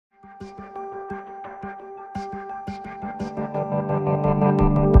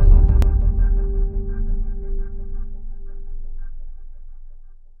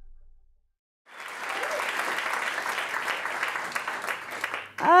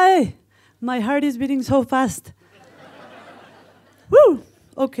Hi, my heart is beating so fast. Woo!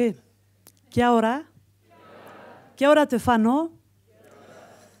 Okay. Kia ora? Kia ora te whānau?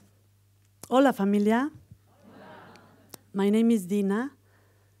 Hola, familia. My name is Dina,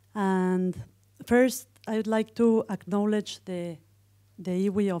 and first I would like to acknowledge the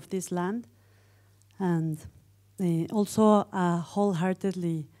iwi of this land, and also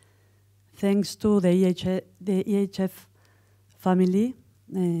wholeheartedly thanks to the EHF family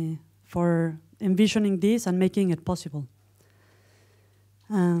for envisioning this and making it possible.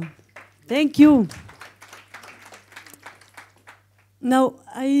 Thank you. Now,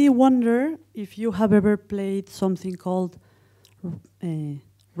 I wonder if you have ever played something called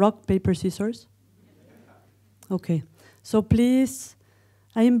rock, paper, scissors? Okay, so please,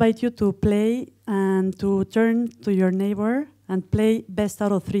 I invite you to play and to turn to your neighbor and play best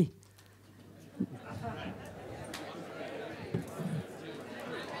out of 3.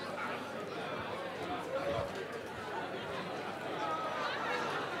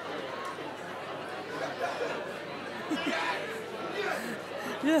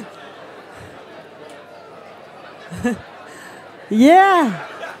 Yeah. Yeah.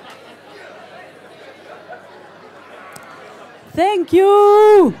 Thank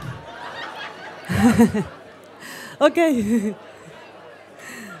you. Okay.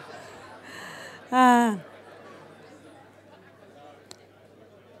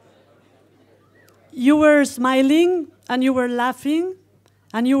 You were smiling and you were laughing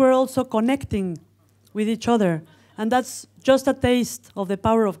and you were also connecting with each other. And that's just a taste of the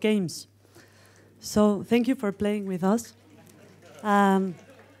power of games. So thank you for playing with us.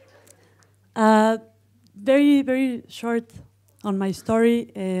 Very, very short on my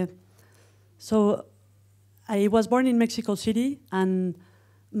story. So I was born in Mexico City, and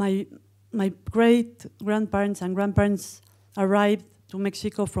my great-grandparents and grandparents arrived to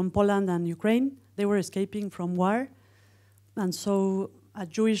Mexico from Poland and Ukraine. They were escaping from war. And so a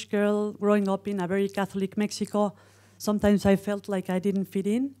Jewish girl growing up in a very Catholic Mexico, sometimes I felt like I didn't fit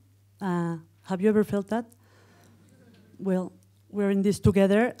in. Have you ever felt that? Well, we're in this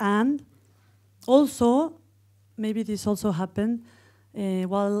together. And also, maybe this also happened,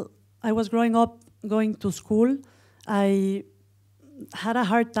 while I was growing up, going to school, I had a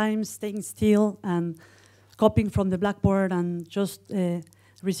hard time staying still and copying from the blackboard and just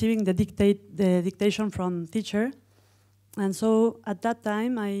receiving the dictation from teacher. And so at that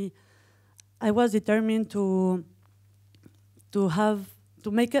time, I was determined to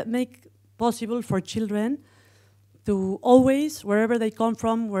make possible for children to always, wherever they come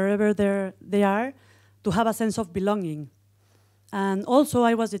from, wherever they are, to have a sense of belonging. And also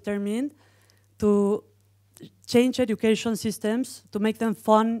I was determined to change education systems to make them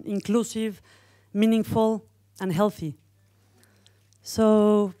fun, inclusive, meaningful, and healthy.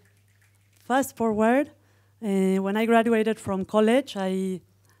 So fast forward, when I graduated from college, I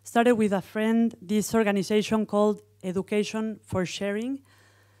started with a friend this organization called Education for Sharing,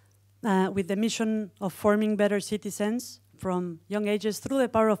 with the mission of forming better citizens from young ages through the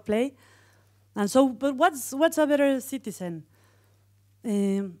power of play. And so, but what's a better citizen?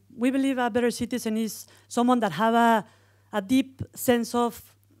 We believe a better citizen is someone that have a deep sense of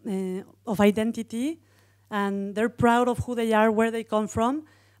identity, and they're proud of who they are, where they come from,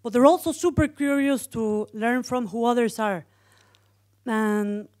 but they're also super curious to learn from who others are.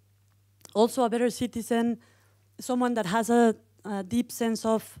 And also a better citizen, someone that has a deep sense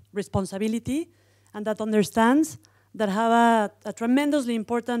of responsibility and that understands that have a tremendously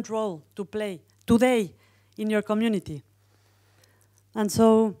important role to play today in your community. And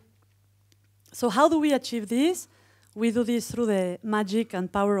so how do we achieve this? We do this through the magic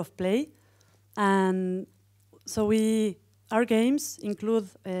and power of play. And so our games include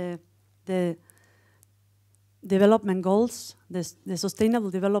the development goals, the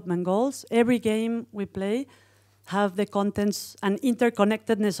sustainable development goals. Every game we play have the contents and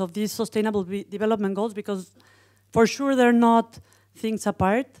interconnectedness of these sustainable development goals, because for sure they're not things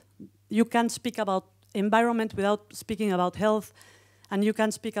apart. You can't speak about environment without speaking about health, and you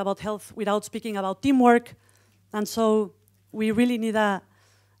can't speak about health without speaking about teamwork. And so we really need a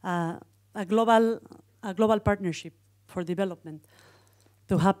global partnership for development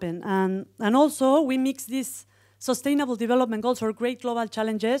to happen. And also we mix these sustainable development goals or great global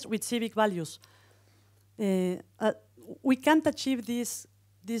challenges with civic values. We can't achieve these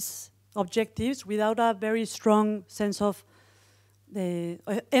objectives without a very strong sense of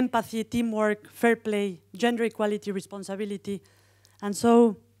empathy, teamwork, fair play, gender equality, responsibility. And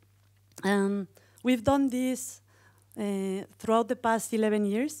so we've done this throughout the past 11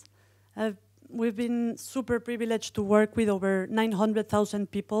 years. we've been super privileged to work with over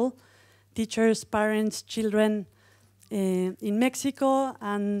 900,000 people, teachers, parents, children, in Mexico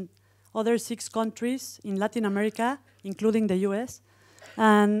and other 6 countries in Latin America, including the US.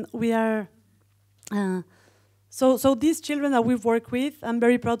 And we are, so these children that we've worked with, I'm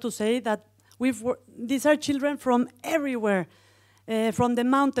very proud to say that these are children from everywhere, from the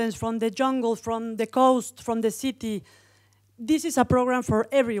mountains, from the jungle, from the coast, from the city. This is a program for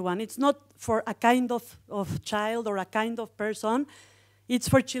everyone. It's not for a kind of child or a kind of person. It's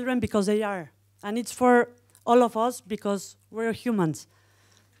for children because they are. And it's for all of us because we're humans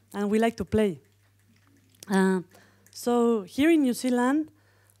and we like to play. So here in New Zealand,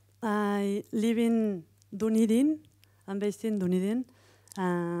 I live in Dunedin. I'm based in Dunedin,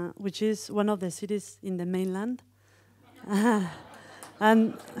 which is one of the cities in the mainland.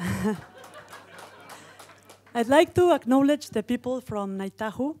 And I'd like to acknowledge the people from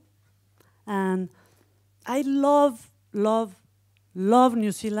Naitahu. And I love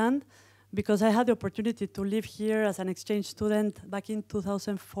New Zealand because I had the opportunity to live here as an exchange student back in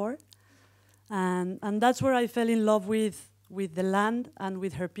 2004. And that's where I fell in love with the land and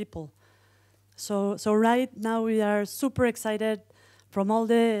with her people. So right now we are super excited from all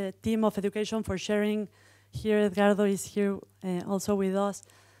the team of education for sharing. Here Edgardo is here also with us.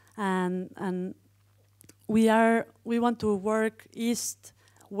 And we want to work east,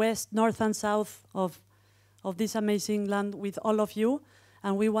 west, north and south of this amazing land with all of you.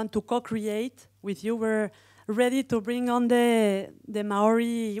 And we want to co-create with you. We're ready to bring on the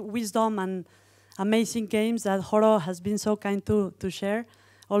Maori wisdom and amazing games that Horo has been so kind to share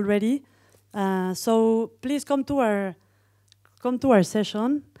already. So please come to our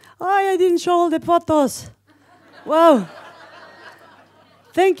session. Oh, I didn't show all the photos. Wow.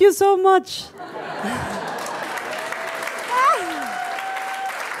 Thank you so much.